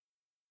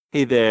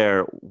Hey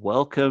there,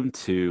 welcome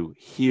to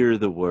Hear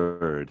the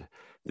Word.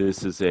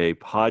 This is a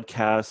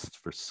podcast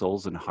for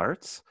souls and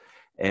hearts,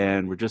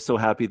 and we're just so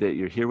happy that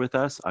you're here with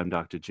us. I'm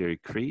Dr. Jerry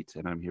Crete,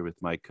 and I'm here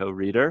with my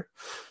co-reader.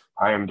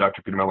 I am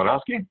Dr. Peter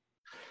Malinowski.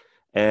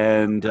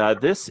 And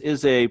this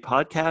is a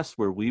podcast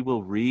where we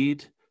will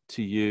read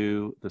to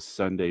you the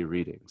Sunday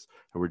readings.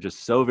 And we're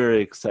just so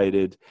very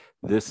excited.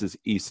 This is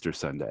Easter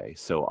Sunday.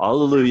 So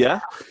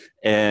hallelujah.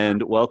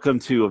 And welcome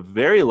to a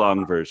very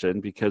long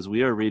version because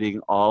we are reading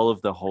all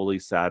of the Holy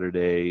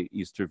Saturday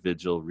Easter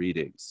Vigil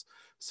readings.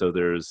 So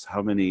there's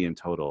how many in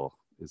total?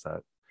 Is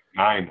that?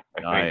 Nine,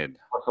 I think.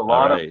 That's a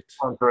lot of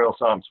responsorial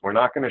psalms. We're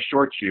not going to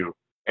short you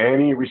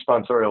any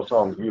responsorial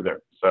psalms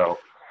either. So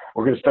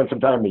we're going to spend some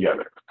time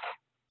together.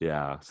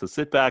 Yeah, so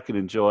sit back and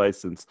enjoy,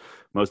 since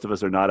most of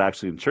us are not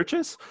actually in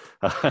churches.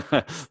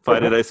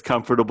 Find a nice,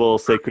 comfortable,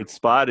 sacred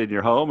spot in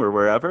your home or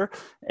wherever,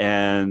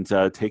 and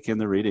take in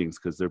the readings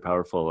because they're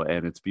powerful,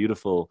 and it's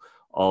beautiful,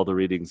 all the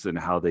readings and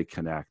how they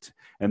connect.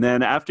 And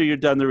then after you're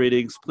done the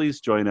readings, please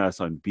join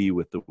us on Be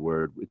With the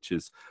Word, which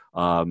is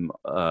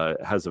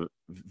has a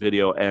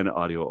video and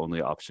audio only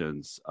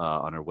options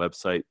on our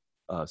website,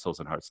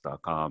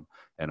 soulsandhearts.com,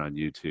 and on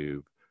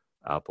YouTube,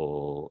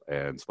 Apple,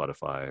 and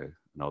Spotify,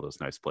 and all those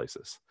nice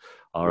places.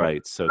 All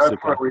right, so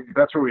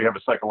that's where we have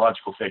a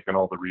psychological take on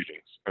all the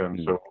readings, and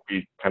so we'll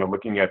be kind of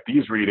looking at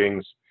these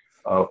readings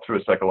through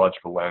a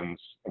psychological lens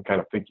and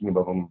kind of thinking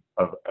about them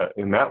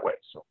in that way.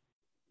 So,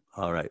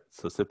 all right,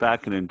 so sit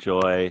back and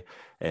enjoy,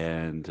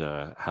 and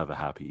have a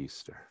happy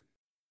Easter.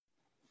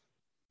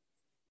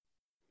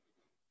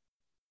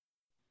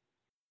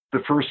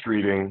 The first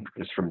reading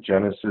is from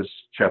Genesis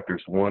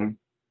chapters 1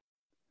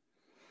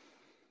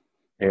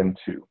 and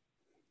 2.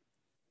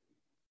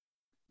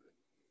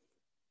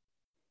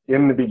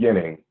 In the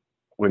beginning,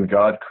 when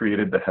God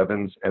created the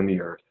heavens and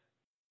the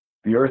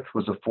earth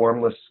was a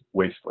formless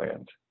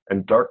wasteland,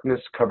 and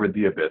darkness covered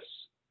the abyss,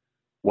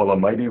 while a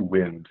mighty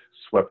wind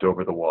swept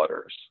over the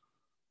waters.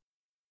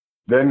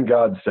 Then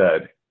God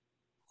said,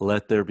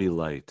 "Let there be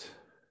light."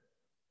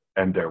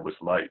 And there was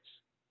light.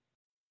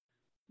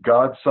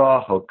 God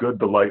saw how good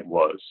the light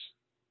was.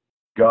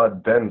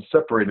 God then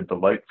separated the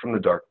light from the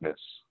darkness.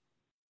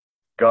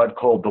 God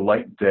called the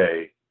light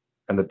day,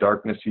 and the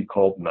darkness he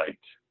called night.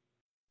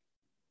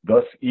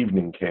 Thus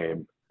evening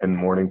came, and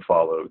morning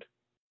followed,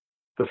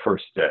 the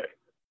first day.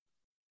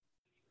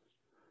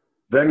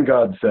 Then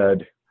God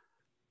said,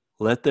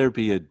 "Let there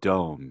be a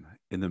dome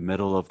in the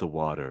middle of the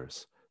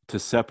waters, to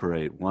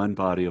separate one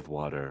body of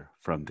water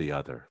from the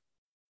other."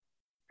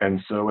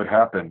 And so it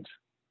happened.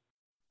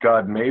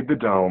 God made the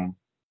dome,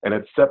 and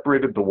it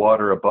separated the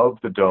water above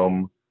the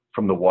dome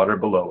from the water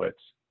below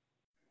it.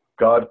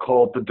 God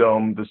called the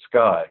dome the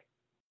sky.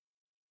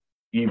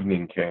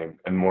 Evening came,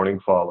 and morning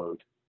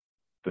followed,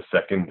 the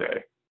second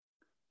day.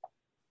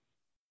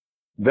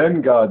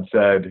 Then God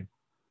said,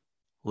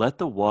 "Let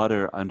the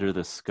water under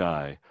the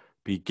sky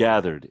be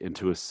gathered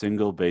into a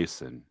single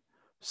basin,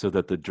 so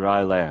that the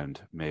dry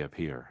land may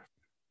appear."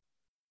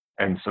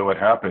 And so it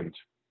happened.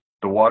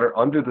 The water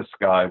under the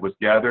sky was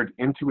gathered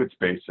into its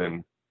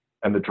basin,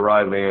 and the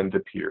dry land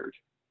appeared.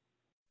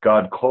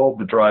 God called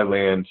the dry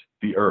land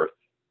the earth,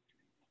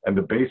 and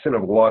the basin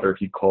of water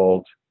he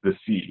called the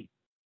sea.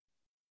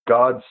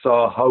 God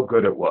saw how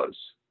good it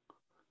was.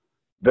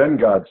 Then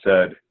God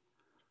said,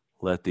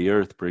 "Let the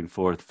earth bring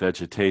forth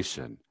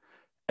vegetation,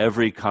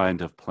 every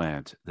kind of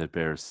plant that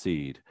bears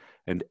seed,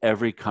 and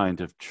every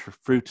kind of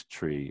fruit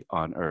tree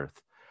on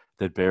earth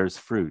that bears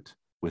fruit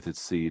with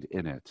its seed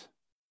in it."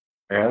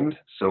 And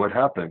so it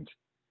happened.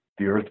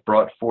 The earth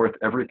brought forth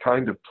every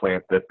kind of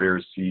plant that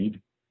bears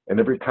seed, and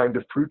every kind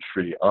of fruit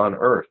tree on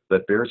earth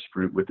that bears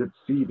fruit with its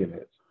seed in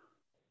it.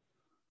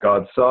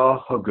 God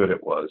saw how good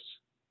it was.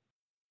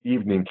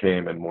 Evening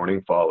came, and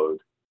morning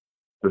followed,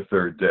 the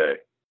third day.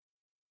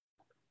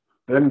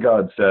 Then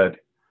God said,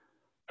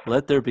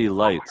 "Let there be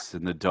lights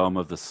in the dome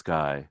of the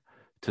sky,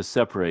 to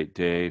separate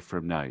day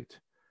from night.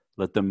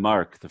 Let them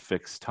mark the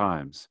fixed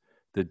times,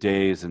 the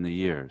days and the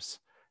years,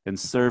 and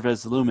serve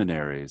as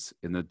luminaries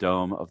in the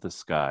dome of the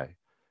sky,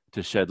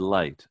 to shed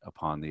light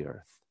upon the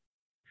earth."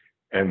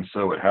 And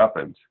so it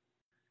happened.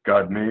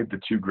 God made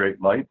the two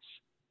great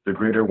lights, the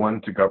greater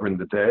one to govern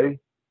the day,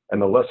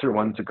 and the lesser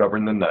one to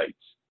govern the night.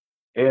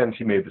 And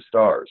he made the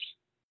stars.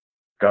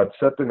 God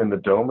set them in the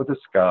dome of the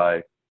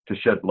sky to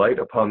shed light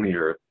upon the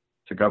earth,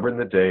 to govern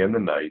the day and the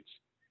night,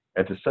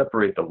 and to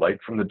separate the light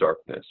from the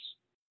darkness.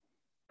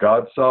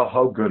 God saw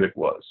how good it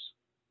was.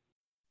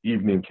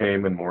 Evening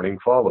came, and morning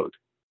followed,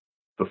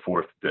 the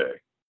fourth day.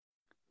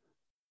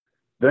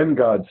 Then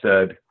God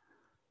said,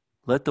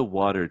 "Let the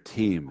water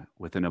teem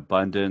with an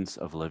abundance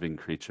of living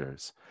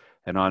creatures,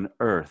 and on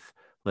earth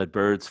let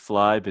birds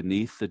fly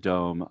beneath the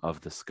dome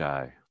of the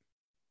sky."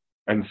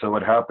 And so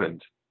it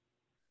happened.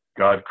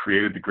 God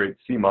created the great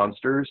sea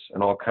monsters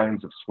and all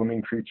kinds of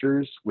swimming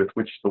creatures with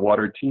which the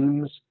water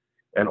teems,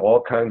 and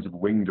all kinds of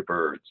winged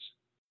birds.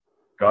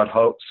 God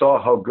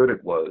saw how good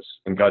it was,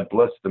 and God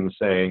blessed them,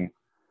 saying,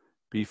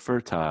 "Be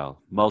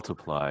fertile,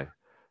 multiply,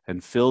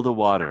 and fill the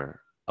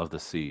water of the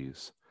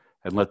seas,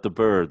 and let the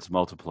birds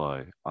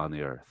multiply on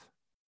the earth.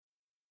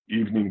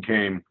 Evening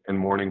came and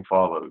morning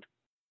followed,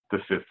 the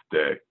fifth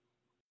day.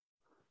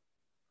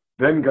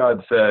 Then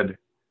God said,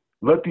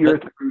 Let the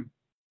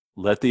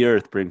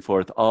earth bring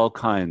forth all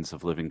kinds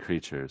of living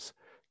creatures,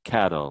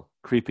 cattle,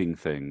 creeping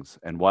things,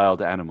 and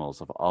wild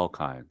animals of all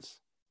kinds.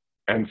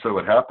 And so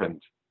it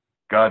happened.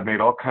 God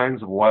made all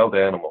kinds of wild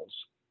animals,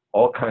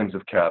 all kinds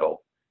of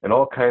cattle, and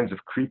all kinds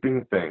of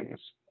creeping things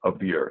of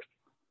the earth.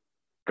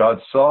 God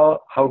saw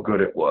how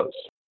good it was.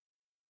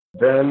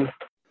 Then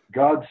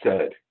God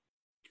said,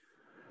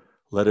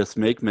 Let us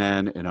make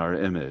man in our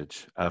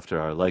image, after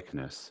our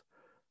likeness.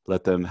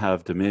 Let them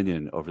have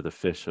dominion over the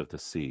fish of the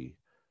sea,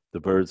 the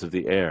birds of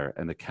the air,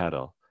 and the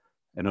cattle,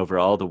 and over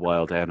all the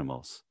wild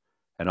animals,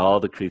 and all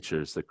the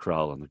creatures that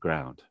crawl on the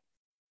ground.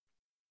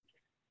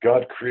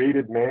 God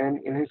created man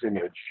in his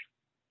image.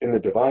 In the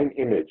divine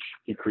image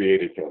he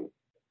created him.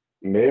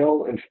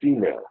 Male and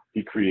female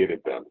he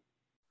created them.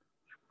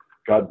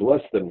 God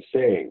blessed them,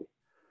 saying,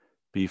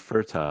 Be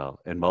fertile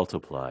and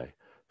multiply,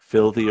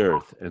 fill the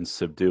earth and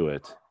subdue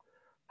it.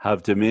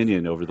 Have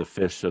dominion over the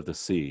fish of the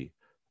sea,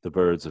 the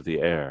birds of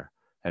the air,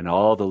 and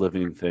all the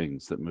living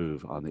things that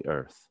move on the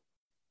earth.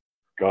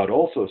 God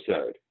also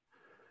said,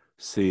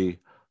 See,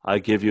 I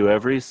give you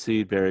every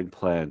seed-bearing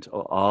plant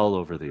all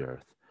over the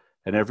earth,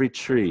 and every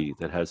tree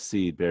that has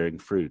seed-bearing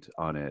fruit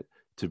on it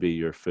to be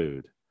your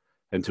food,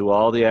 and to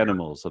all the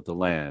animals of the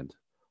land,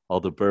 all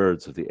the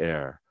birds of the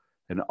air,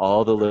 and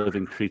all the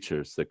living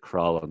creatures that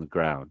crawl on the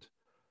ground.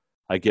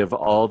 I give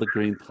all the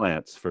green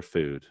plants for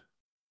food.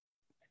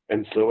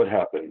 And so it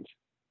happened.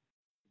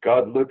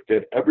 God looked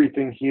at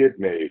everything he had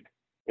made,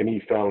 and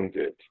he found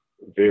it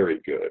very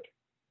good.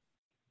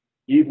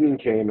 Evening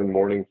came and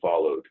morning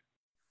followed,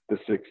 the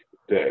sixth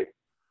day.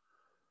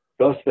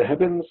 Thus the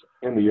heavens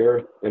and the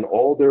earth and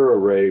all their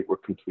array were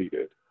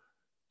completed.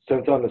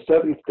 Since on the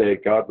seventh day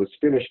God was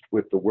finished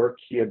with the work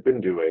he had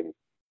been doing,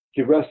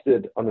 he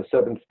rested on the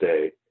seventh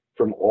day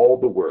from all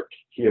the work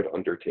he had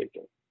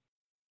undertaken.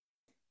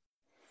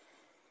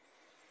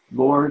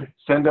 Lord,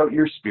 send out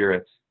your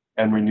Spirit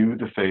and renew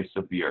the face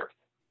of the earth.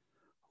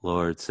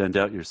 Lord, send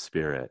out your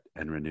Spirit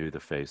and renew the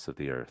face of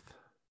the earth.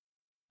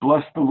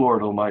 Bless the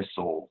Lord, O my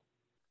soul.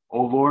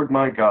 O Lord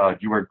my God,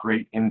 you are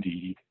great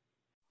indeed.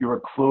 You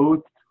are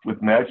clothed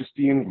with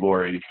majesty and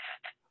glory,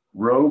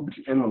 robed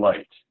in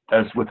light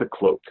as with a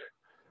cloak.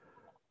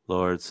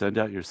 Lord, send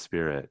out your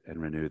Spirit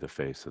and renew the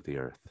face of the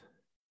earth.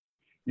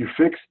 You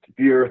fixed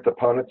the earth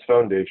upon its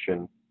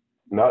foundation,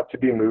 not to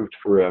be moved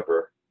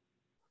forever.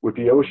 With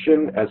the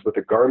ocean as with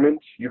a garment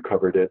you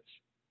covered it.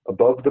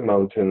 Above the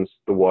mountains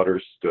the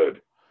waters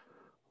stood.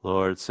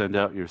 Lord, send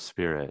out your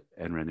Spirit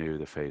and renew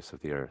the face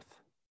of the earth.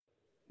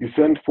 You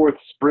send forth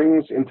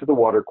springs into the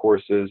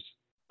watercourses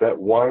that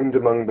wind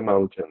among the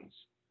mountains.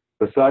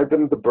 Beside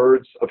them the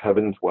birds of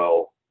heaven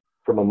dwell.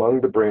 From among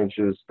the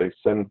branches they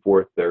send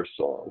forth their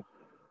song.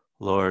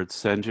 Lord,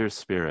 send your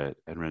Spirit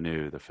and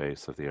renew the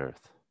face of the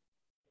earth.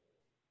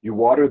 You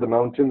water the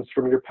mountains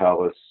from your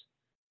palace.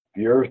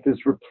 The earth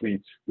is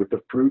replete with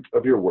the fruit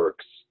of your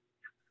works.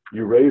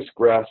 You raise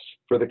grass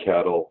for the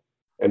cattle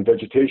and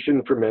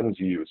vegetation for men's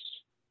use,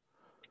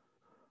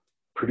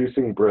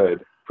 producing bread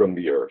from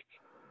the earth.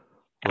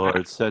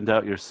 Lord, send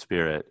out your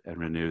Spirit and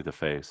renew the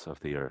face of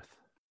the earth.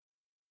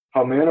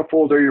 How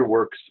manifold are your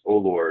works, O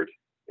Lord!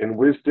 In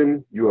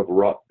wisdom you have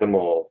wrought them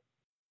all.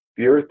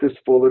 The earth is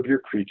full of your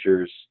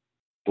creatures.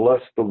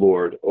 Bless the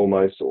Lord, O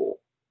my soul.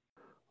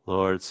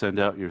 Lord, send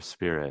out your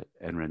Spirit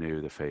and renew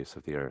the face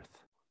of the earth.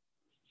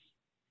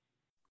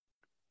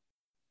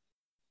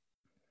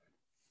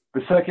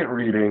 The second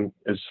reading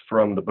is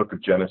from the book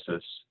of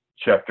Genesis,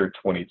 chapter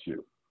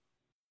 22.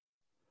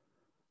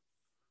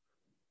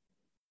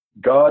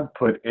 God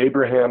put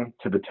Abraham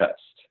to the test.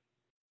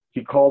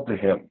 He called to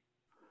him.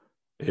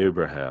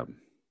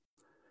 Abraham,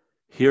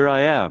 here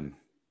I am,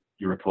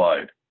 He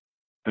replied.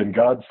 Then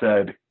God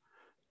said,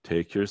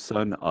 Take your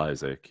son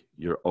Isaac,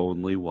 your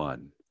only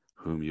one,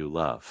 whom you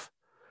love,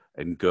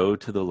 and go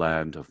to the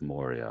land of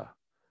Moriah.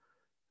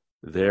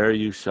 There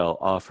you shall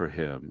offer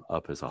him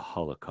up as a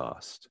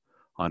holocaust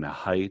on a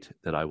height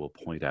that I will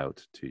point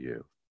out to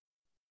you.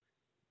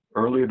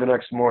 Early the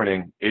next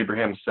morning,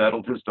 Abraham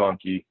saddled his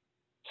donkey,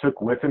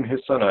 took with him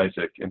his son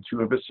Isaac and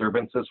two of his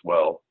servants as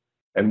well,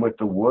 and with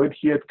the wood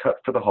he had cut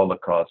for the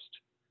holocaust,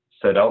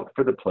 set out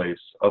for the place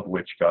of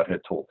which God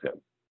had told him.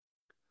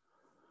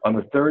 On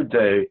the third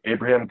day,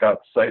 Abraham got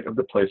sight of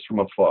the place from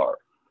afar.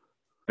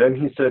 Then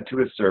he said to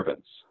his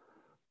servants,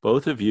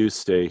 Both of you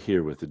stay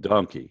here with the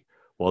donkey,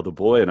 while the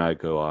boy and I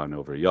go on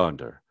over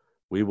yonder.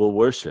 We will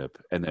worship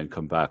and then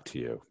come back to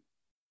you.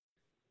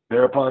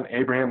 Thereupon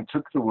Abraham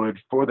took the wood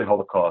for the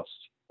holocaust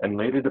and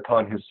laid it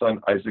upon his son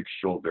Isaac's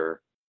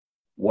shoulder,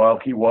 while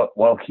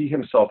he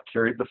himself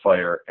carried the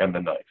fire and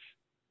the knife.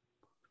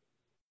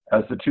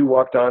 As the two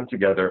walked on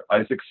together,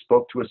 Isaac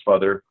spoke to his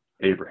father,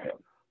 Abraham.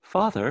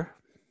 Father?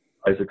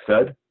 Isaac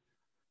said.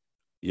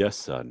 Yes,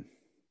 son.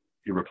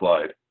 He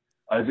replied.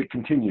 Isaac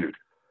continued.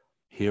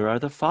 Here are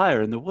the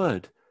fire and the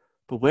wood,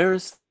 but where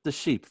is the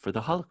sheep for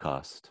the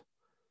holocaust?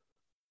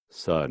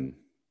 Son,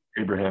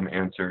 Abraham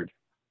answered.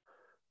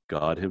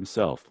 God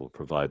himself will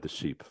provide the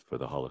sheep for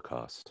the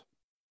holocaust.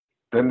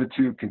 Then the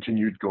two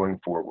continued going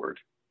forward.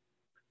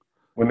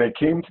 When they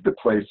came to the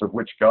place of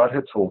which God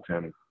had told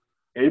him,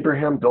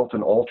 Abraham built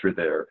an altar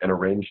there and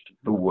arranged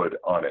the wood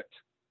on it.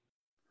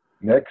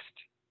 Next,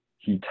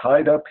 he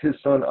tied up his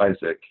son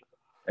Isaac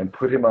and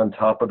put him on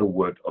top of the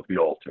wood of the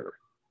altar.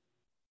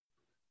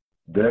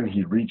 Then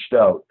he reached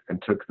out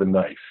and took the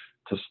knife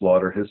to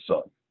slaughter his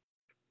son.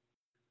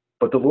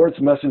 But the Lord's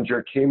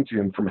messenger came to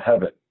him from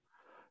heaven.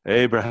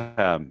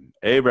 Abraham,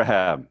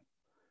 Abraham,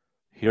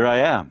 here I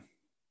am.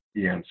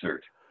 He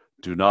answered.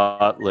 Do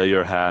not lay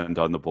your hand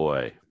on the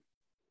boy.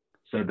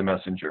 Said the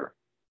messenger.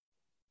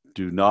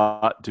 Do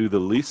not do the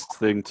least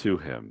thing to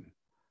him.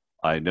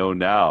 I know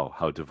now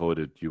how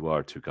devoted you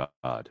are to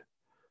God,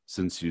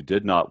 since you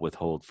did not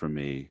withhold from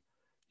me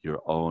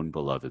your own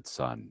beloved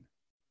son.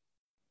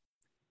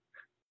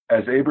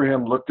 As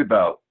Abraham looked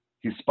about,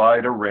 he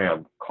spied a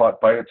ram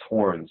caught by its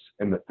horns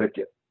in the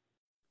thicket.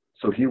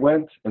 So he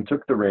went and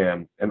took the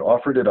ram and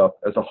offered it up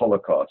as a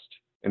holocaust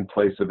in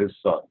place of his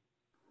son.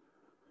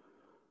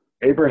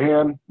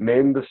 Abraham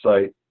named the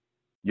site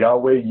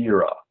Yahweh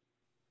Yireh.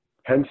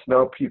 Hence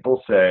now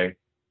people say,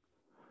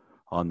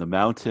 On the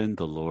mountain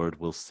the Lord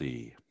will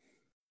see.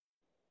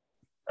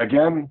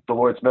 Again, the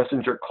Lord's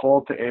messenger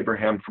called to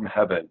Abraham from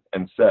heaven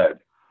and said,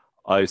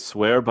 I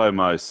swear by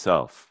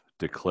myself,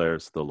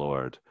 declares the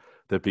Lord,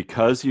 that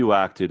because you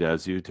acted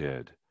as you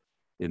did,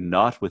 in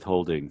not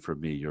withholding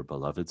from me your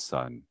beloved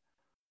son,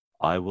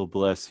 I will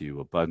bless you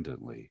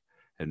abundantly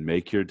and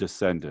make your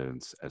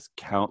descendants as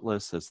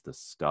countless as the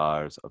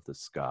stars of the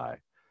sky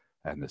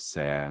and the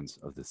sands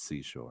of the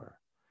seashore.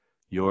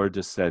 Your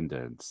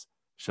descendants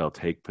shall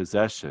take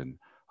possession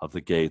of the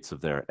gates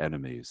of their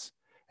enemies,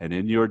 and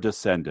in your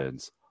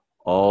descendants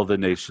all the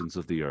nations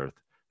of the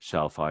earth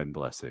shall find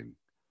blessing.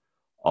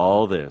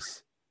 All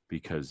this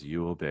because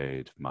you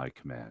obeyed my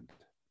command.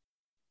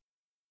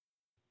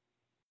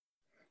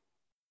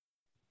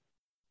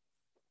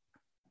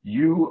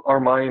 You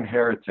are my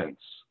inheritance,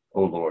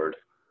 O Lord.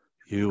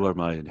 You are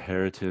my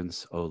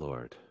inheritance, O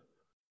Lord.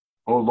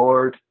 O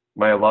Lord,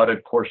 my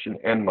allotted portion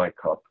and my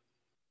cup.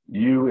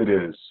 You it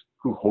is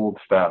who hold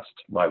fast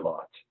my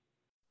lot.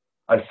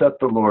 I set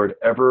the Lord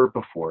ever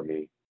before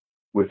me.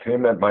 With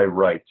him at my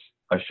right,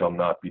 I shall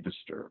not be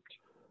disturbed.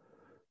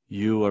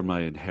 You are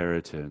my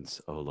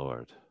inheritance, O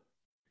Lord.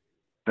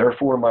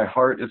 Therefore my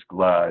heart is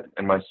glad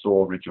and my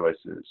soul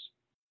rejoices.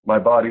 My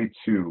body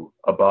too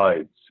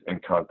abides in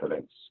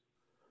confidence,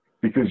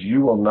 because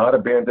you will not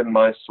abandon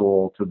my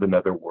soul to the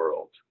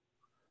netherworld,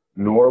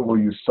 nor will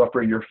you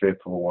suffer your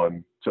faithful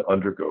one to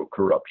undergo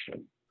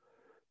corruption.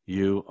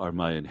 You are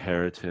my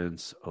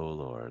inheritance, O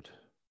Lord.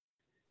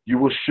 You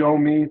will show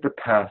me the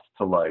path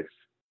to life,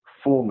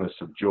 fullness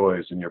of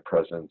joys in your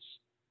presence,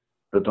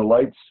 the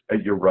delights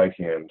at your right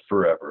hand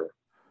forever.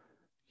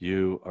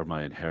 You are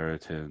my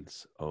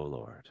inheritance, O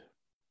Lord.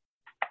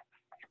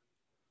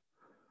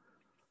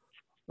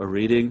 A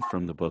reading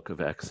from the book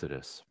of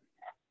Exodus.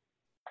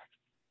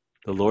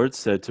 The Lord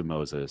said to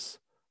Moses,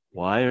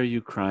 Why are you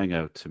crying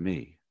out to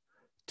me?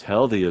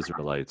 Tell the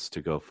Israelites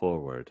to go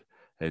forward,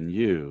 and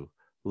you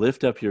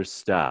lift up your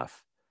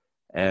staff,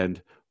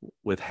 and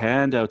with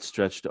hand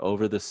outstretched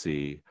over the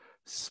sea,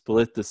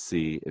 split the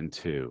sea in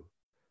two,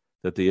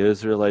 that the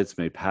Israelites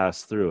may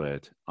pass through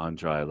it on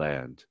dry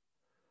land.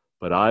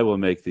 But I will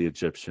make the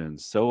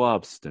Egyptians so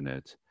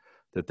obstinate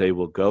that they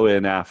will go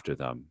in after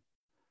them.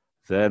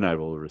 Then I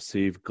will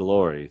receive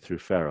glory through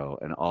Pharaoh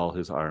and all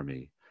his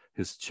army,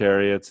 his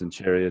chariots and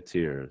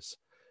charioteers.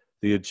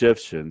 The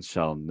Egyptians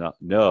shall not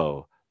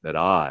know that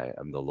I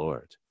am the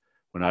Lord,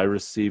 when I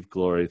receive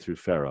glory through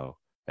Pharaoh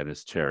and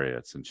his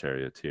chariots and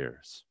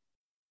charioteers.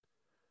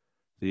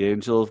 The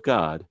angel of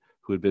God,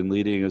 who had been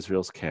leading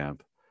Israel's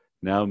camp,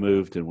 now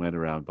moved and went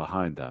around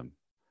behind them.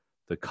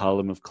 The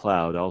column of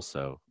cloud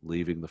also,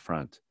 leaving the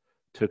front,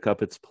 took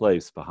up its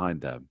place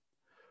behind them,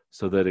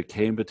 so that it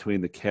came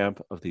between the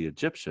camp of the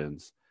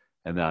Egyptians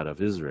and that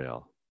of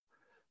Israel.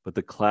 But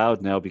the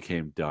cloud now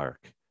became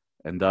dark,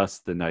 and thus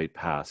the night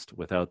passed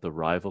without the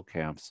rival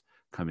camps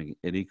coming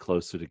any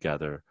closer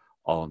together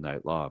all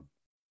night long.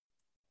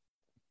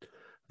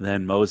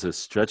 Then Moses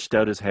stretched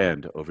out his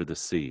hand over the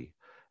sea,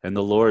 and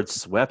the Lord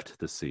swept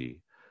the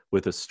sea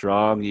with a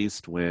strong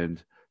east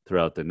wind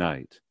throughout the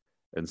night,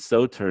 and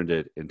so turned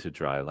it into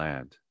dry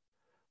land.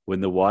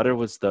 When the water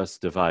was thus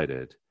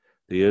divided,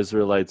 the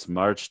Israelites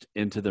marched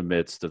into the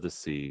midst of the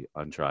sea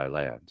on dry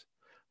land,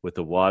 with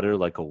the water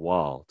like a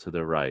wall to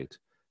their right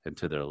and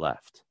to their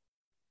left.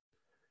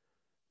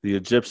 The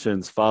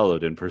Egyptians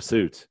followed in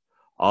pursuit.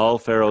 All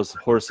Pharaoh's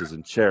horses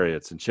and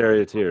chariots and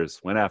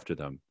charioteers went after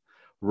them,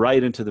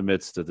 right into the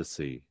midst of the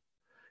sea.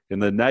 In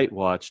the night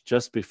watch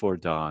just before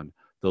dawn,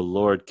 the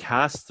Lord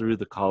cast through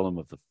the column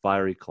of the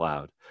fiery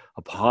cloud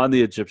upon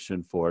the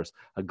Egyptian force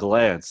a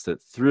glance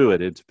that threw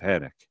it into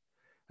panic.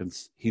 And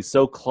he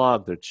so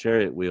clogged their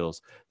chariot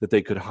wheels that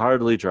they could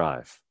hardly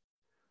drive.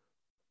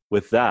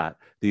 With that,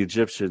 the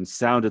Egyptians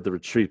sounded the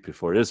retreat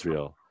before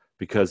Israel,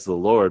 because the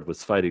Lord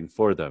was fighting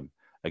for them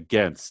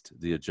against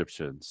the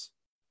Egyptians.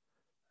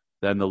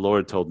 Then the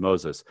Lord told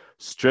Moses,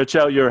 "Stretch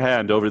out your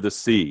hand over the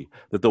sea,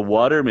 that the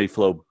water may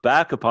flow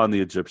back upon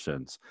the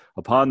Egyptians,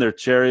 upon their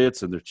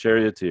chariots and their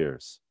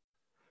charioteers."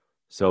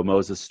 So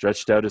Moses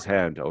stretched out his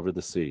hand over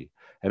the sea,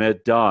 and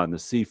at dawn the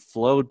sea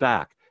flowed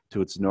back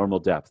to its normal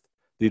depth.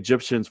 The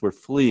Egyptians were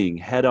fleeing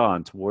head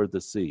on toward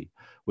the sea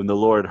when the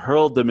Lord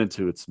hurled them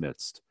into its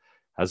midst.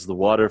 As the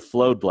water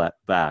flowed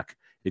back,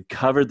 it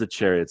covered the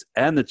chariots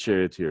and the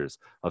charioteers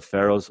of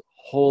Pharaoh's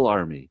whole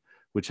army,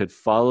 which had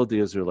followed the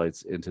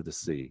Israelites into the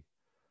sea.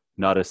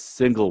 Not a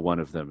single one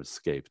of them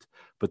escaped,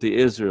 but the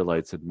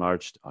Israelites had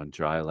marched on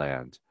dry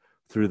land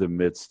through the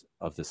midst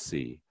of the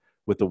sea,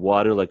 with the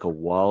water like a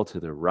wall to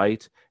their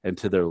right and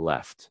to their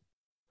left.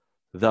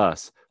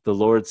 Thus the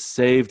Lord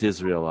saved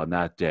Israel on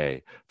that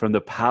day from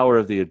the power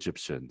of the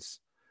Egyptians.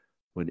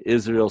 When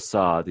Israel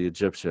saw the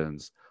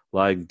Egyptians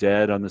lying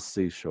dead on the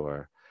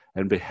seashore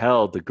and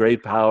beheld the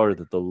great power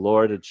that the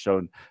Lord had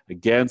shown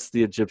against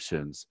the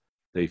Egyptians,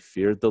 they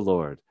feared the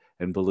Lord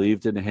and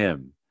believed in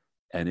him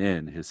and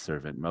in his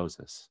servant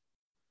Moses.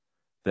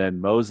 Then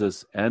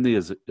Moses and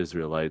the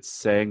Israelites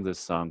sang this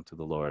song to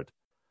the Lord.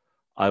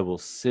 I will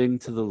sing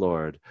to the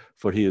Lord,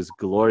 for he is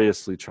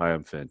gloriously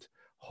triumphant.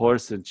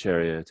 Horse and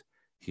chariot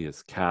he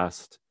is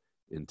cast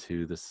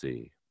into the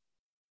sea.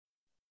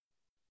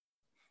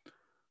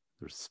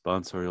 The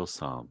responsorial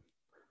psalm.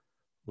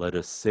 Let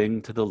us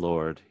sing to the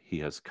Lord, he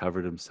has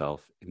covered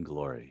himself in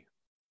glory.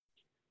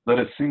 Let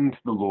us sing to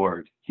the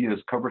Lord, he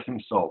has covered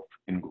himself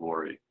in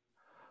glory.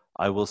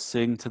 I will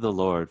sing to the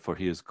Lord, for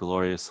he is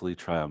gloriously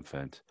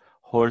triumphant.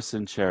 Horse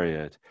and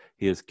chariot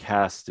he is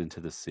cast into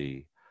the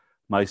sea.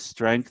 My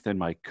strength and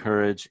my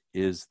courage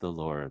is the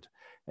Lord,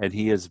 and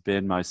he has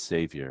been my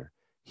Savior.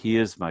 He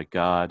is my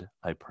God,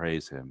 I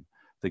praise him.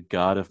 The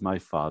God of my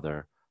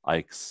Father, I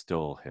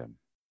extol him.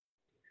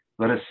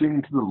 Let us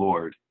sing to the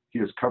Lord, he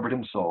has covered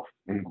himself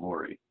in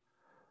glory.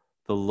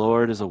 The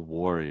Lord is a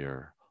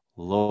warrior.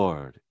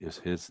 Lord is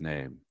his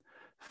name.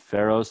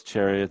 Pharaoh's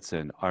chariots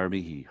and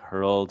army he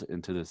hurled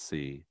into the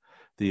sea.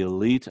 The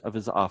elite of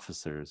his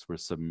officers were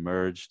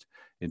submerged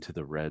into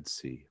the Red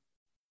Sea.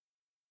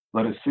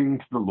 Let us sing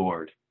to the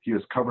Lord, he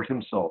has covered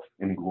himself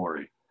in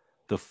glory.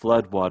 The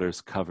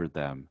floodwaters covered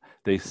them.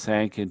 They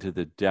sank into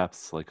the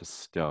depths like a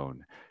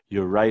stone.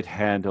 Your right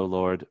hand, O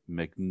Lord,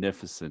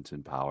 magnificent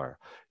in power.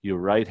 Your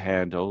right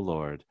hand, O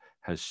Lord,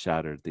 has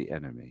shattered the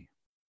enemy.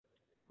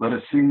 Let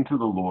us sing to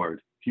the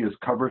Lord, he has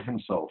covered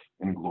himself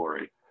in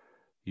glory.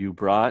 You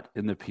brought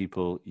in the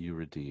people you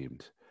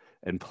redeemed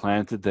and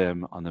planted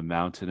them on the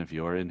mountain of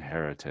your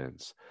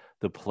inheritance,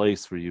 the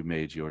place where you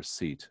made your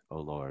seat, O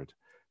Lord,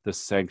 the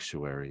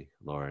sanctuary,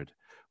 Lord,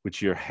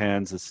 which your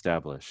hands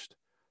established.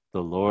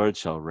 The Lord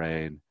shall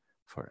reign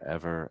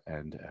forever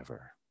and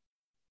ever.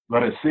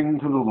 Let us sing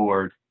to the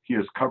Lord, he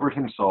has covered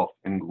himself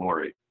in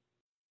glory.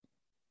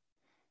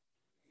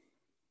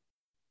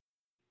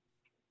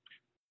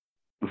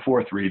 The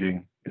fourth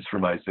reading is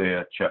from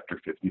Isaiah chapter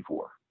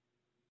 54.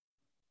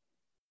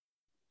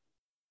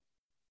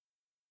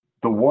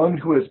 The one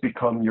who has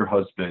become your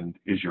husband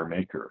is your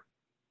maker.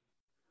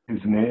 His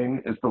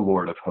name is the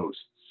Lord of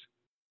hosts.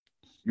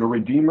 Your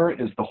Redeemer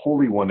is the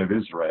Holy One of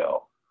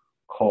Israel,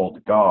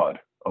 called God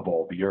of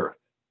all the earth.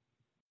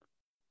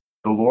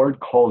 The Lord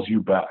calls you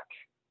back,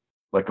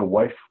 like a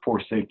wife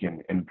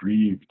forsaken and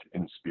grieved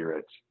in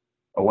spirit,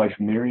 a wife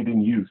married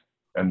in youth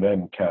and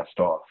then cast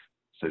off,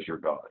 says your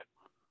God.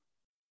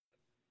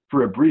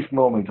 For a brief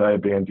moment I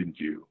abandoned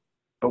you,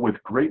 but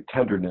with great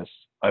tenderness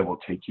I will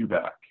take you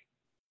back.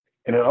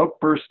 In an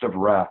outburst of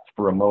wrath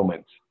for a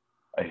moment,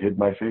 I hid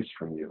my face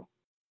from you,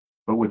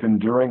 but with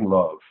enduring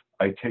love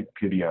I take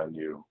pity on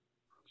you,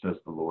 says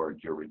the Lord,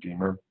 your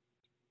Redeemer.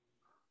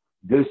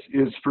 This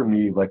is for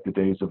me like the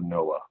days of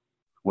Noah,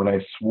 when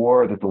I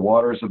swore that the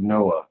waters of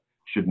Noah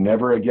should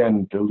never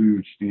again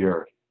deluge the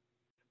earth.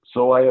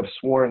 So I have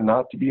sworn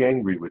not to be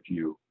angry with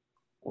you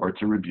or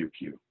to rebuke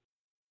you.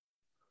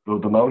 Though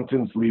the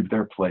mountains leave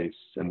their place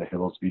and the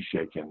hills be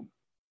shaken,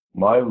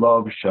 my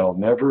love shall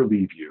never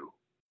leave you,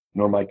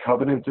 nor my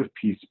covenant of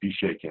peace be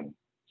shaken,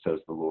 says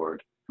the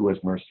Lord, who has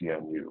mercy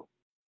on you.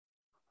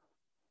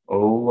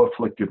 O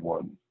afflicted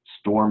one,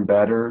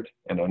 storm-battered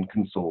and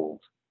unconsoled,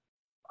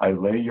 I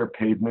lay your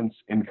pavements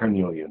in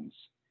carnelians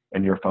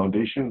and your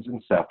foundations in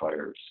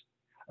sapphires.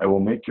 I will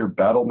make your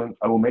battlements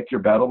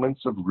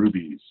of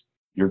rubies,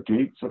 your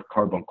gates of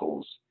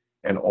carbuncles,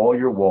 and all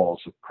your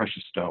walls of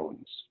precious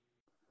stones.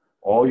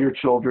 All your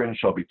children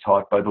shall be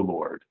taught by the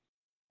Lord,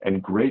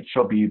 and great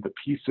shall be the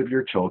peace of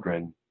your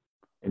children.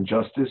 In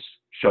justice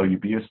shall you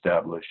be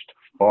established,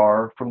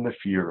 far from the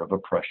fear of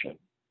oppression,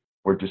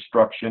 where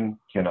destruction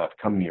cannot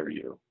come near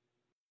you.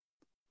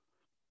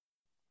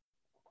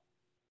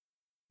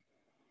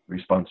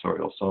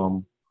 Responsorial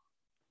Psalm.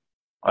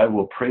 I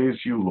will praise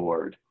you,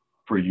 Lord,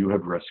 for you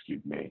have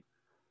rescued me.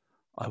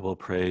 I will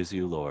praise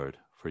you, Lord,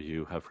 for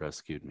you have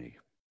rescued me.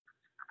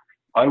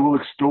 I will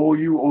extol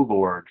you, O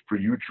Lord, for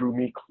you drew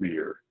me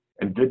clear,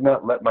 and did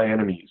not let my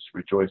enemies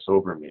rejoice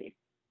over me.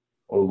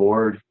 O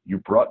Lord, you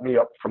brought me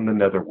up from the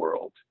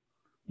netherworld.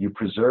 You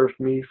preserved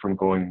me from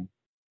going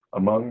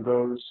among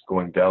those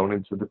going down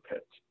into the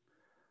pit.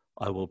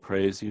 I will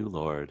praise you,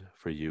 Lord,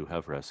 for you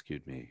have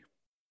rescued me.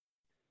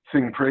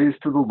 Sing praise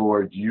to the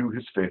Lord, you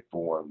his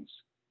faithful ones,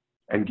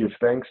 and give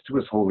thanks to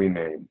his holy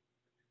name.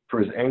 For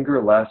his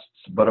anger lasts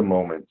but a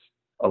moment,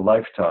 a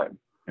lifetime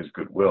his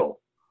goodwill.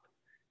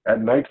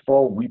 At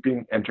nightfall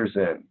weeping enters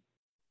in,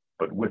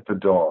 but with the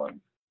dawn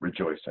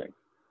rejoicing.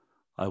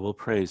 I will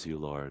praise you,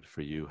 Lord,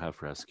 for you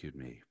have rescued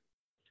me.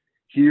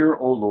 Hear,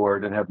 O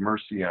Lord, and have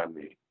mercy on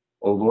me.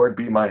 O Lord,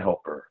 be my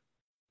helper.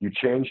 You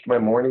changed my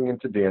mourning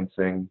into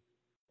dancing.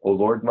 O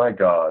Lord my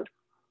God,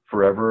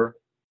 forever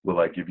will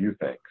I give you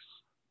thanks.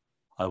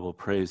 I will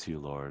praise you,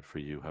 Lord, for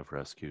you have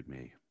rescued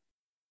me.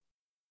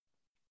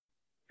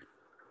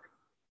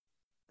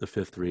 The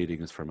fifth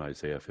reading is from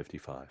Isaiah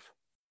 55.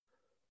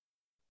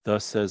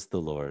 Thus says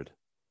the Lord,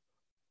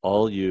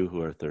 all you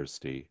who are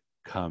thirsty,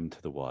 come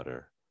to the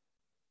water.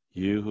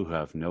 You who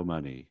have no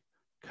money,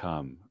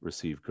 come,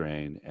 receive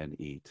grain and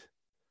eat.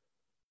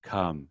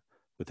 Come,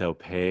 without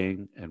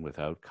paying and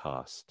without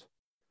cost.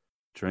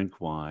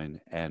 Drink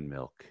wine and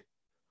milk.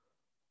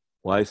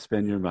 Why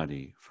spend your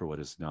money for what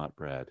is not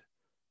bread,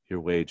 your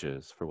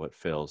wages for what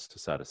fails to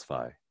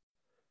satisfy?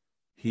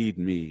 Heed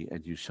me,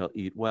 and you shall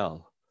eat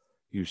well.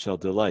 You shall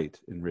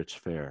delight in rich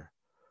fare.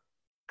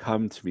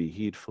 Come to me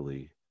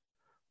heedfully.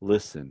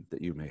 Listen,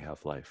 that you may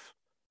have life.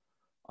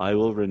 I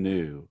will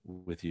renew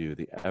with you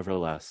the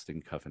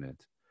everlasting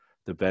covenant,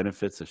 the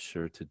benefits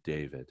assured to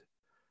David.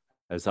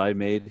 As I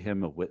made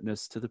him a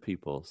witness to the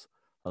peoples,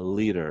 a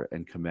leader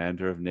and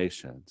commander of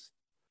nations,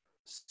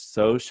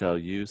 so shall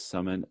you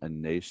summon a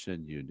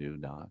nation you knew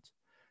not,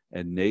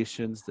 and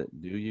nations that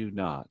knew you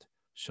not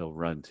shall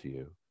run to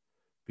you,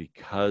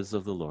 because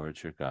of the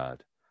Lord your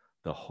God,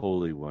 the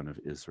Holy One of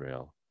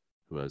Israel,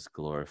 who has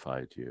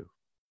glorified you.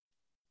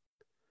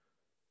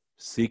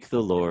 Seek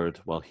the Lord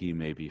while he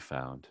may be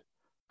found.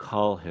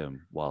 Call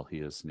him while he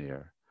is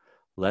near.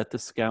 Let the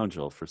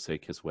scoundrel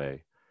forsake his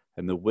way,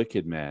 and the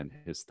wicked man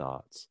his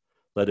thoughts.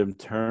 Let him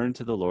turn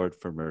to the Lord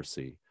for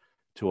mercy,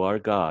 to our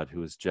God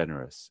who is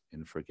generous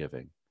in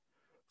forgiving.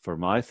 For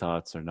my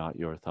thoughts are not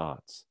your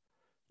thoughts,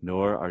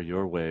 nor are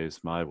your ways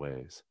my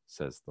ways,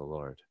 says the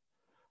Lord.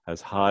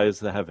 As high as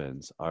the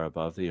heavens are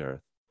above the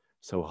earth,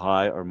 so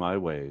high are my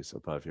ways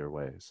above your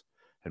ways,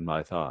 and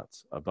my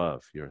thoughts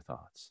above your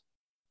thoughts.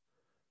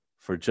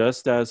 For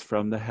just as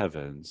from the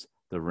heavens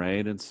the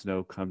rain and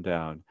snow come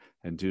down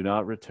and do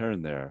not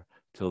return there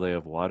till they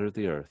have watered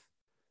the earth,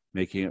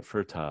 making it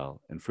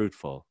fertile and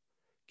fruitful,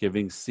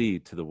 giving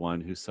seed to the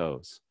one who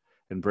sows,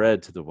 and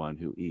bread to the one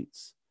who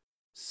eats,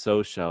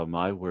 so shall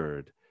my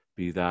word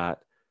be that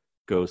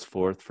goes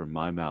forth from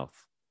my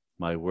mouth.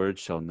 My word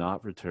shall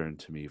not return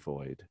to me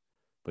void,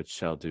 but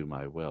shall do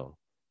my will,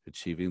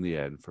 achieving the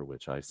end for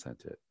which I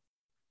sent it.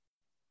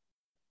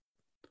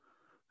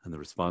 And the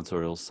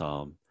responsorial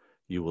psalm,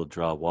 you will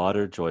draw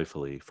water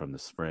joyfully from the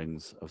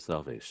springs of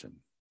salvation.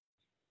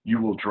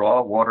 You will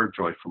draw water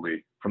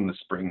joyfully from the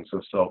springs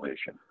of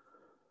salvation.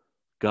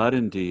 God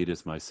indeed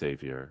is my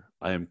Savior.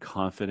 I am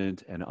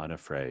confident and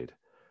unafraid.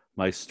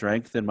 My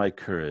strength and my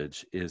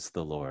courage is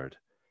the Lord,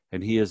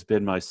 and he has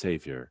been my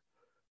Savior.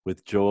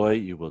 With joy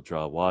you will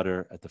draw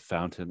water at the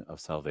fountain of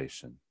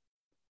salvation.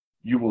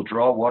 You will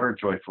draw water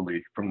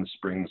joyfully from the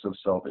springs of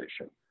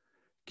salvation.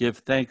 Give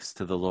thanks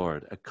to the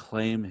Lord,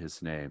 acclaim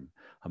his name.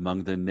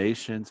 Among the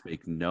nations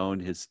make known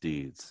his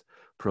deeds.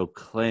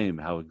 Proclaim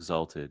how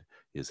exalted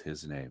is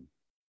his name.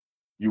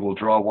 You will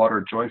draw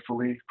water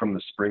joyfully from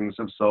the springs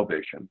of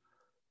salvation.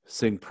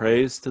 Sing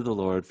praise to the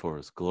Lord for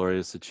his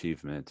glorious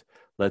achievement.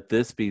 Let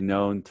this be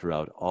known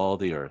throughout all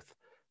the earth.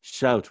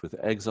 Shout with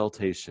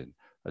exultation,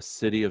 a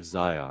city of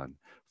Zion,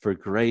 for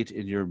great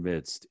in your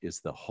midst is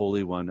the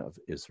Holy One of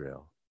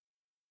Israel.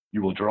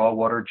 You will draw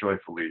water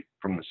joyfully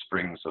from the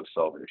springs of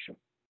salvation.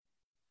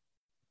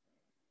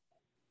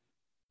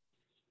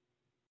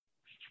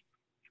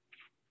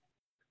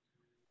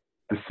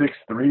 The sixth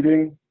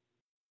reading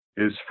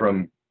is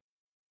from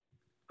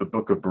the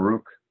book of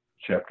Baruch,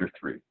 chapter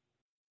 3.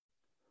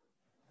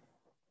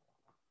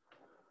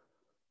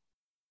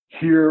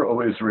 Hear,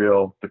 O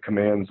Israel, the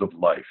commands of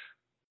life.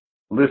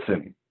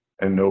 Listen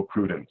and know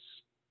prudence.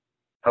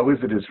 How is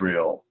it,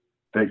 Israel,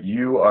 that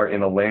you are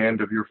in a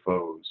land of your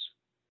foes,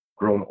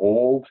 grown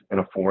old in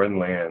a foreign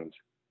land,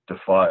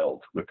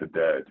 defiled with the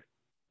dead,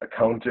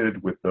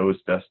 accounted with those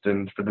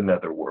destined for the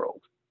netherworld?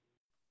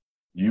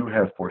 You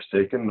have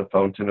forsaken the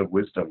fountain of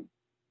wisdom.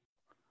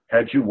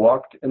 Had you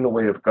walked in the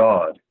way of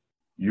God,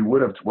 you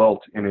would have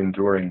dwelt in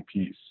enduring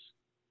peace.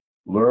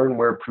 Learn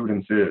where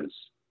prudence is,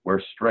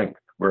 where strength,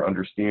 where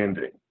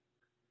understanding,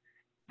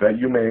 that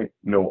you may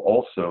know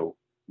also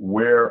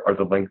where are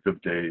the length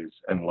of days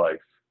and life,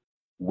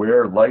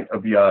 where light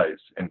of the eyes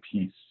and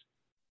peace.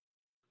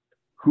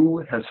 Who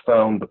has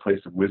found the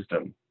place of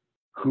wisdom?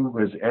 Who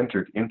has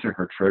entered into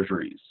her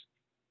treasuries?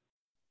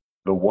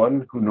 The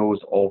one who knows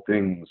all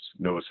things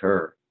knows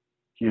her.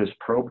 He has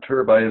probed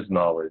her by his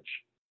knowledge.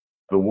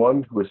 The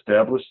one who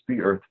established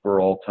the earth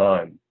for all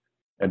time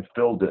and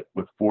filled it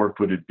with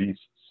four-footed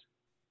beasts.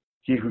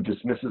 He who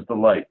dismisses the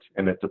light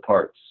and it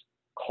departs,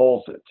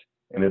 calls it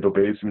and it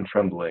obeys him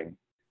trembling.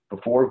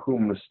 before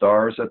whom the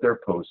stars at their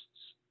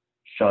posts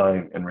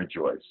shine and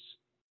rejoice.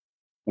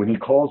 When he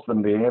calls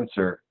them, they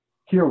answer,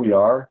 "Here we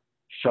are,"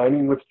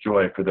 shining with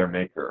joy for their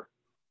Maker.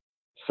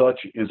 Such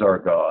is our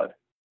God.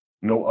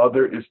 No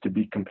other is to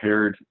be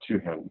compared to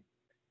him.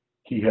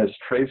 He has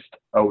traced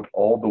out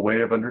all the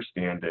way of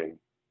understanding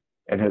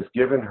and has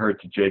given her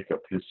to Jacob,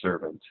 his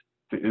servant,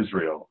 to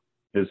Israel,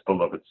 his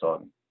beloved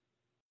son.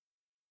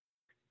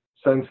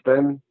 Since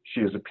then,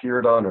 she has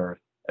appeared on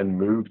earth and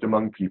moved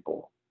among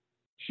people.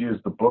 She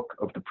is the book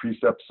of the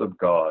precepts of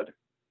God,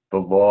 the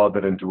law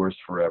that endures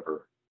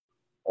forever.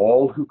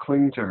 All who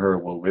cling to her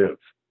will live,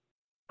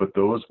 but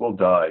those will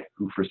die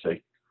who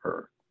forsake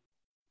her.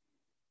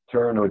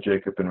 Turn, O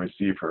Jacob, and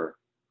receive her.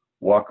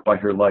 Walk by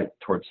her light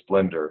toward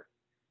splendor.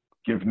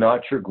 Give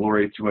not your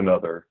glory to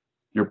another,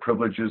 your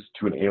privileges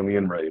to an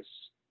alien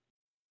race.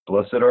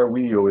 Blessed are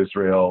we, O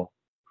Israel,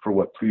 for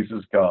what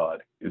pleases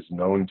God is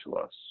known to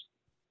us.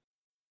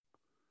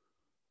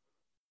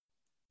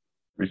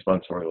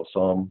 Responsorial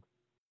Psalm.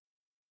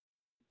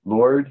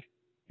 Lord,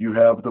 you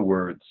have the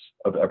words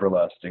of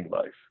everlasting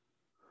life.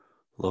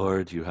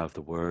 Lord, you have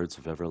the words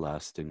of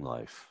everlasting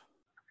life.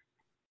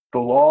 The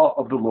law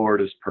of the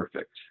Lord is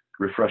perfect,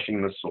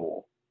 refreshing the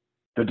soul.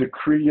 The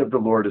decree of the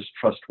Lord is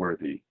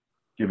trustworthy,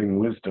 giving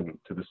wisdom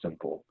to the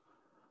simple.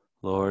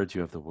 Lord,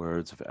 you have the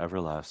words of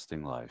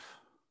everlasting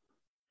life.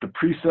 The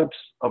precepts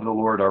of the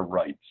Lord are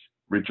right,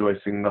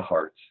 rejoicing the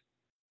heart.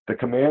 The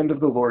command of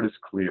the Lord is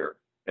clear,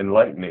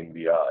 enlightening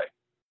the eye.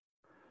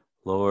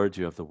 Lord,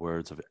 you have the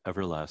words of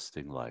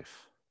everlasting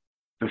life.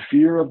 The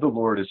fear of the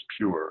Lord is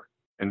pure,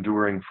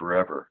 enduring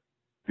forever.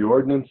 The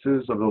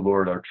ordinances of the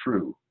Lord are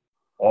true,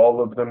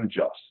 all of them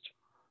just.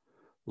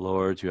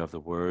 Lord, you have the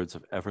words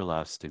of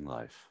everlasting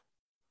life.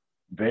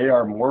 They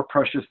are more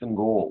precious than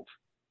gold,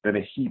 than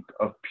a heap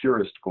of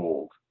purest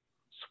gold,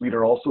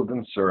 sweeter also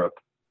than syrup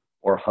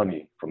or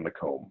honey from the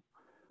comb.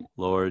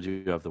 Lord,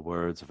 you have the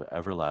words of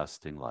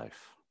everlasting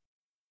life.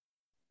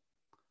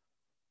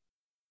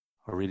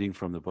 A reading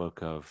from the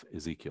book of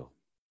Ezekiel.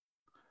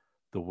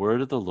 The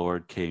word of the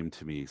Lord came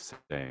to me,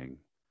 saying,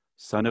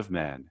 Son of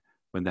man,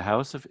 when the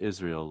house of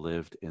Israel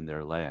lived in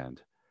their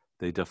land,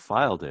 they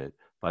defiled it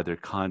by their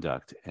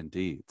conduct and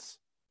deeds.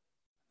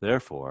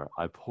 Therefore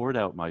I poured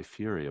out my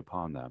fury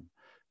upon them,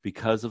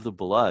 because of the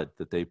blood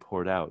that they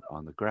poured out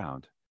on the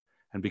ground,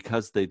 and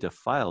because they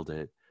defiled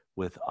it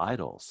with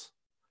idols.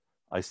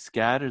 I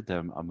scattered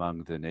them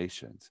among the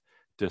nations,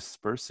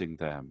 dispersing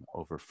them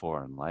over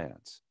foreign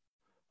lands.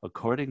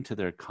 According to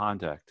their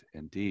conduct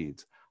and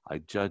deeds, I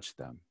judged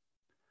them.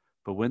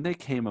 But when they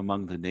came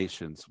among the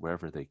nations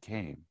wherever they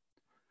came,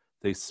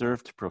 they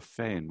served to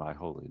profane my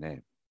holy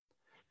name,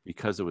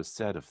 because it was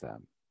said of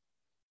them,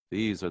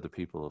 These are the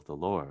people of the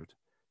Lord,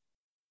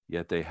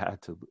 yet they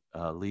had to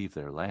leave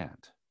their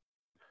land.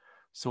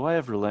 So I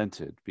have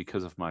relented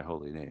because of my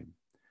holy name,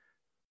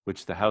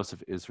 which the house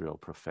of Israel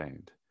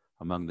profaned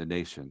among the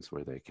nations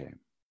where they came.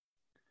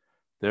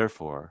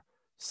 Therefore,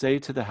 say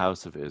to the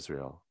house of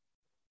Israel,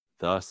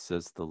 Thus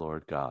says the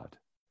Lord God,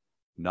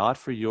 Not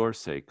for your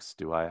sakes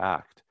do I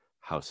act,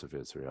 house of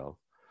Israel,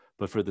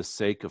 but for the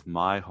sake of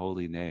my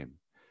holy name,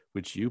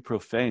 which you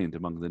profaned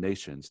among the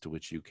nations to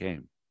which you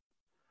came.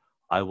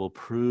 I will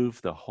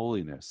prove the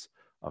holiness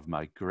of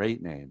my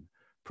great name,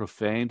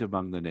 profaned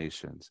among the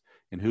nations,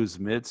 in whose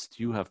midst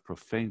you have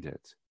profaned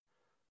it.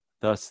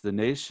 Thus the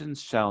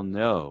nations shall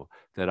know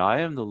that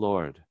I am the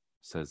Lord,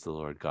 says the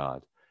Lord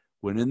God,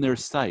 when in their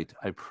sight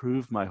I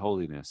prove my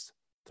holiness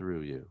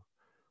through you.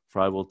 For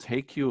I will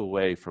take you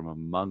away from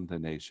among the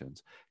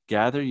nations,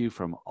 gather you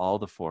from all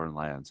the foreign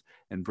lands,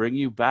 and bring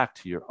you back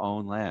to your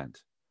own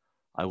land.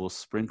 I will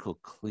sprinkle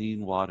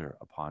clean water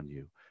upon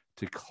you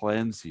to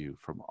cleanse you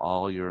from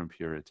all your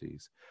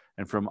impurities,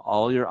 and from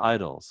all your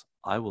idols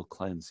I will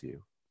cleanse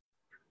you.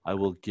 I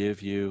will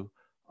give you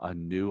a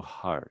new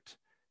heart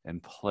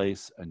and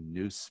place a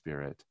new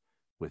spirit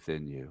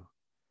within you,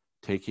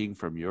 taking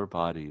from your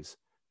bodies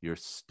your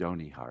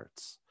stony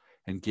hearts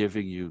and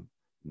giving you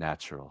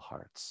natural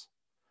hearts.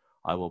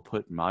 I will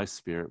put my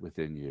spirit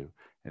within you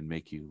and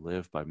make you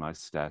live by my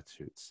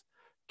statutes,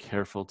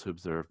 careful to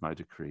observe my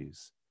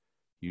decrees.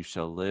 You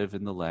shall live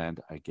in the land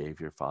I gave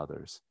your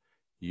fathers.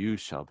 You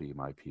shall be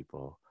my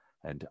people,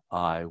 and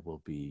I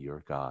will be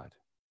your God.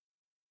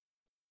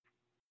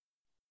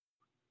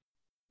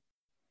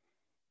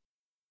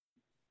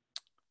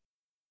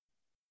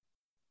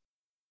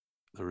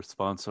 The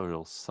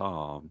responsorial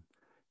psalm,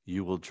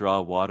 You will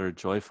draw water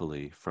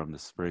joyfully from the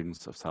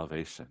springs of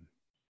salvation.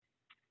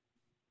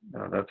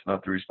 No, that's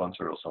not the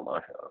responsorial psalm I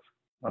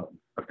have.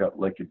 I've got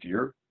like a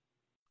deer.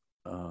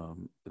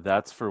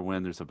 That's for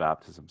when there's a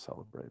baptism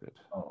celebrated.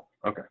 Oh,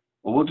 okay.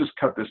 Well, we'll just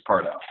cut this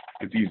part out.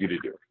 It's easy to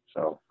do.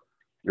 So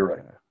you're right.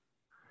 Okay.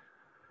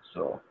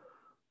 So,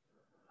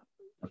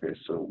 okay.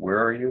 So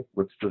where are you?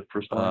 What's the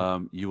first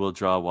line? You will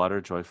draw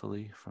water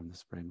joyfully from the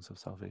springs of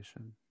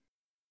salvation.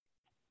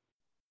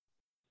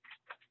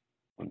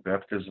 When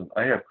baptism,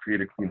 I have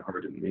created a clean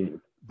heart in me.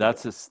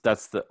 That's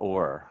the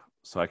or,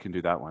 so I can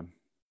do that one.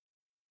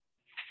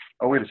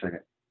 Oh, wait a second.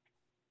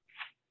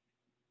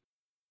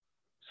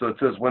 So it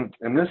says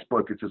in this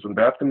book, it says when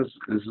baptism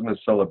is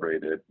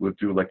celebrated, we'll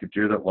do like a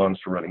deer that longs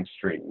for running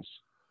streams.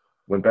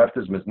 When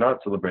baptism is not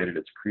celebrated,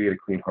 it's create a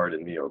clean heart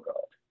in me, O God.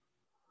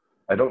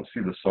 I don't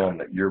see the psalm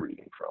that you're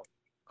reading from.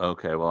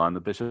 Okay, well, on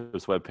the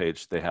bishop's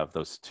webpage, they have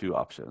those two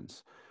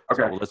options.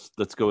 Okay. So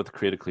let's go with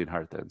create a clean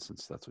heart then,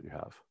 since that's what you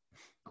have.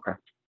 Okay.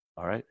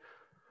 All right.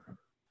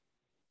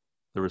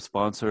 The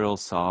responsorial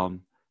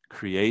psalm,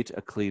 create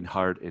a clean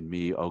heart in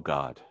me, O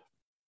God.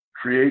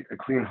 Create a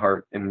clean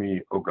heart in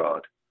me, O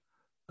God.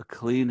 A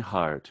clean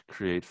heart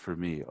create for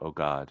me, O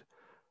God,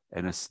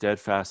 and a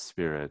steadfast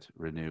spirit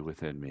renew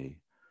within me.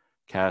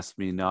 Cast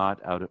me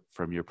not out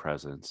from your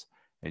presence,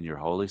 and your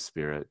Holy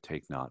Spirit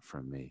take not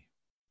from me.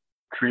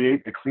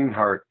 Create a clean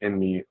heart in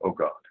me, O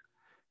God.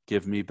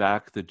 Give me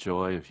back the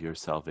joy of your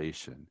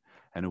salvation,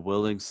 and a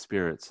willing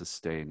spirit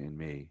sustain in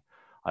me.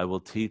 I will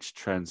teach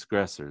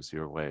transgressors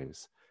your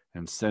ways,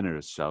 and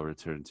sinners shall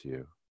return to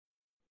you.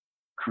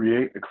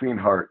 Create a clean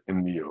heart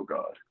in me, O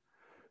God.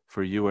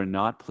 For you are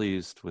not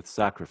pleased with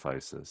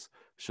sacrifices.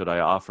 Should I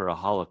offer a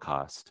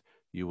holocaust,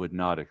 you would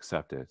not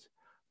accept it.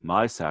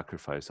 My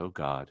sacrifice, O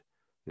God,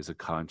 is a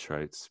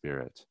contrite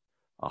spirit,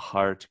 a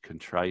heart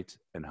contrite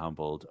and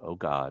humbled, O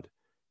God,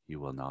 you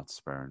will not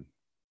spurn.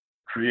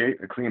 Create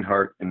a clean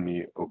heart in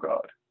me, O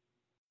God.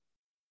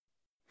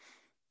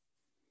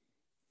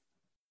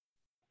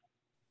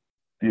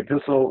 The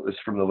epistle is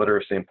from the letter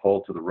of St.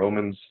 Paul to the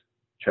Romans,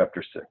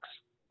 chapter 6.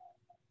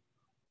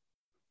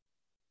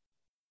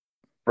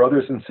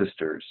 Brothers and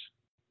sisters,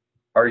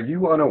 are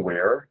you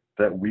unaware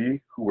that we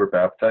who were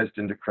baptized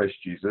into Christ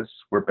Jesus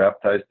were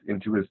baptized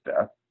into his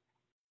death?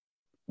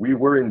 We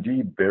were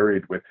indeed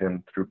buried with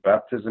him through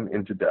baptism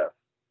into death,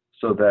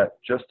 so that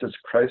just as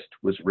Christ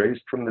was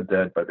raised from the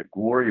dead by the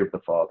glory of the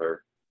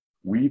Father,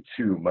 we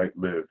too might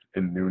live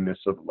in newness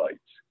of light.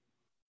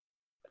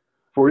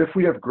 For if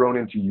we have grown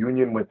into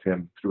union with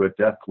him through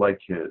a death like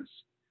his,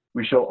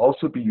 we shall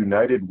also be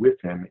united with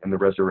him in the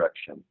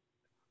resurrection.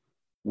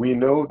 We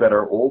know that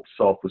our old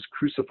self was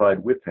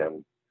crucified with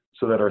him,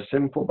 so that our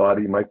sinful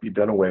body might be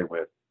done away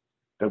with,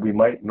 that we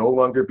might no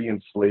longer be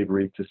in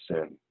slavery to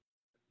sin.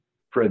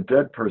 For a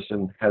dead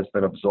person has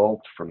been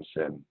absolved from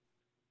sin.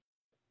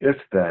 If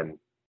then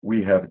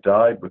we have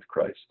died with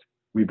Christ,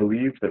 we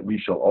believe that we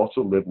shall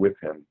also live with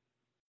him.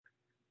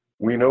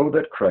 We know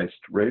that Christ,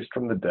 raised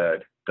from the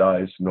dead,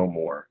 dies no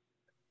more.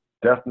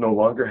 Death no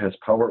longer has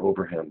power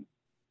over him.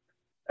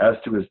 As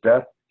to his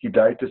death, he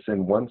died to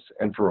sin once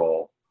and for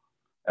all.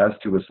 As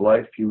to his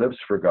life, he lives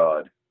for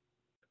God.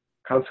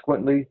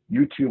 Consequently,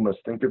 you too must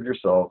think of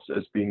yourselves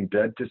as being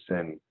dead to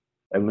sin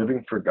and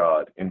living for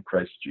God in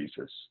Christ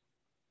Jesus.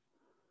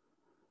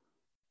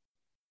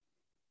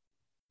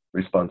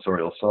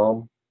 Responsorial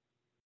Psalm.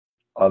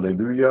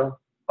 Alleluia,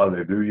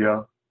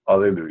 alleluia,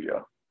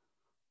 alleluia.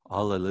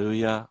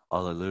 Alleluia,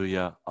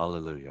 alleluia,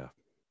 alleluia.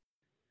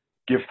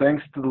 Give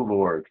thanks to the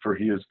Lord, for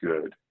he is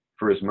good,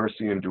 for his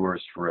mercy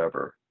endures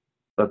forever.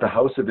 Let the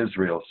house of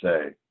Israel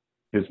say,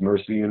 his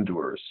mercy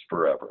endures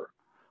forever.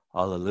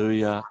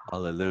 Alleluia,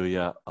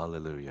 alleluia,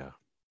 alleluia.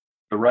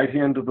 The right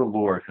hand of the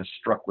Lord has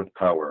struck with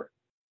power.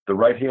 The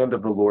right hand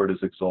of the Lord is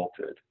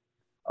exalted.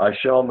 I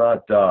shall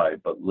not die,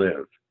 but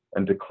live,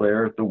 and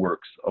declare the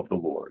works of the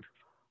Lord.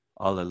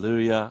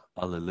 Alleluia,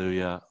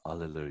 alleluia,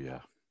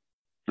 alleluia.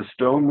 The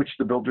stone which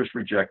the builders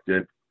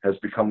rejected has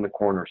become the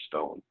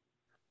cornerstone.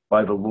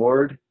 By the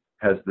Lord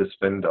has this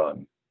been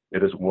done.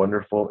 It is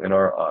wonderful in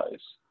our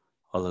eyes.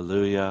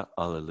 Alleluia,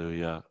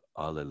 alleluia,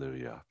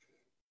 alleluia.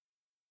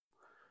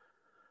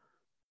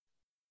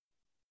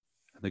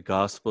 The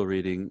gospel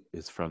reading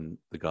is from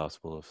the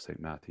Gospel of St.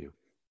 Matthew.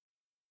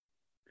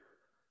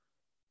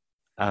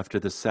 After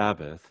the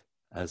Sabbath,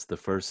 as the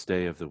first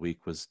day of the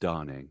week was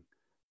dawning,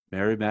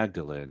 Mary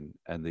Magdalene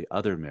and the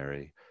other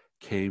Mary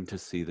came to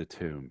see the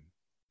tomb.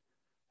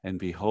 And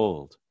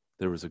behold,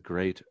 there was a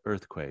great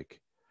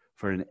earthquake,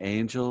 for an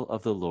angel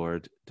of the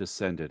Lord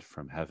descended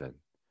from heaven,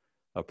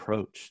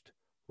 approached,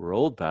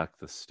 rolled back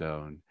the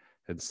stone,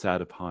 and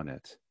sat upon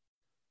it.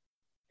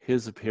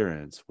 His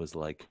appearance was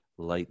like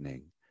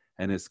lightning,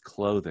 and his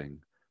clothing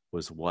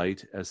was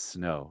white as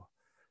snow.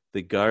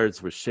 The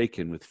guards were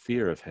shaken with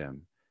fear of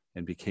him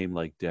and became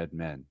like dead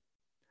men.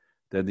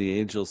 Then the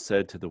angel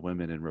said to the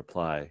women in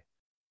reply,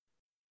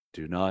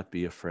 "Do not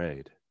be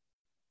afraid.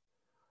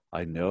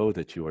 I know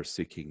that you are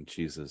seeking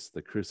Jesus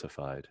the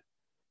crucified.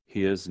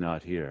 He is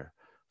not here,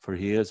 for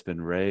he has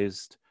been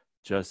raised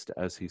just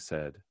as he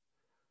said.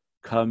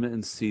 Come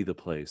and see the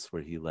place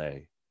where he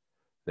lay.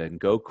 Then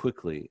go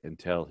quickly and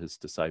tell his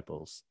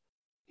disciples,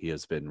 he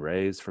has been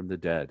raised from the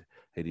dead,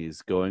 and he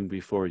is going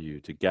before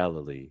you to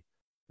Galilee.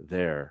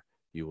 There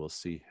you will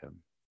see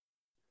him.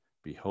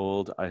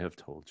 Behold, I have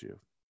told you."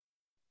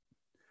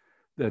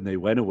 Then they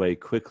went away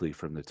quickly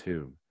from the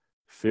tomb,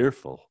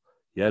 fearful,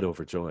 yet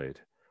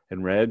overjoyed,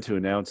 and ran to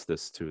announce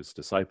this to his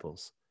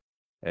disciples.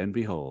 And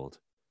behold,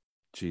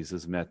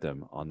 Jesus met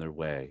them on their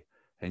way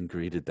and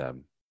greeted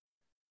them.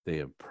 They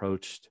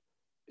approached,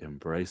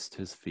 embraced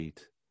his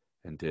feet,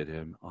 and did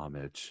him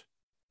homage.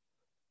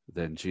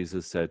 Then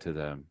Jesus said to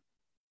them,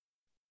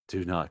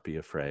 "Do not be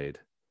afraid.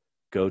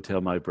 Go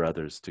tell my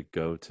brothers to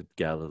go to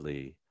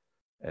Galilee,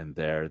 and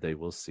there they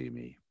will see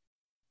me.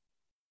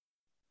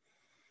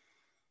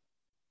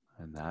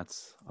 And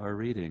that's our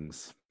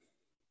readings.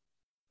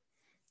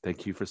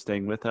 Thank you for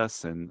staying with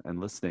us and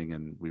listening.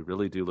 And we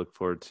really do look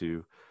forward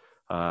to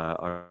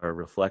our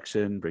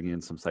reflection, bringing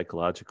in some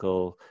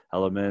psychological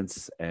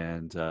elements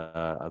and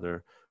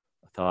other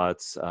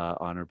thoughts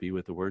on our Be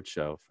With the Word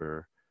show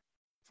for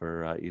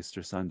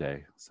Easter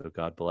Sunday. So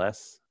God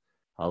bless.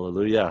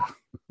 Hallelujah.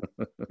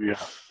 Yeah.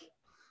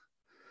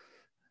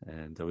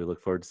 And we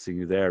look forward to seeing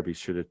you there. Be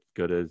sure to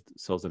go to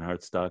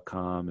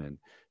soulsandhearts.com and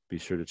be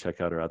sure to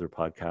check out our other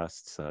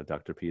podcasts.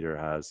 Dr. Peter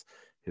has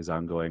his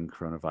ongoing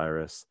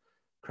coronavirus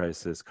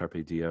crisis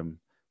Carpe Diem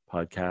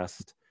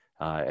podcast.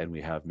 And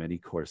we have many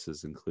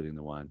courses, including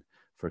the one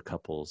for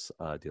couples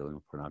dealing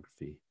with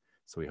pornography.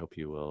 So we hope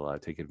you will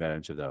take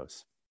advantage of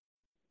those.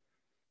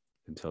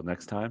 Until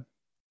next time,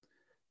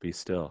 be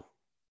still,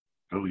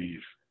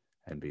 Believe.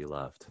 and be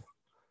loved.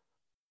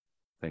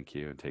 Thank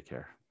you and take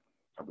care.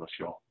 God bless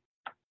you all.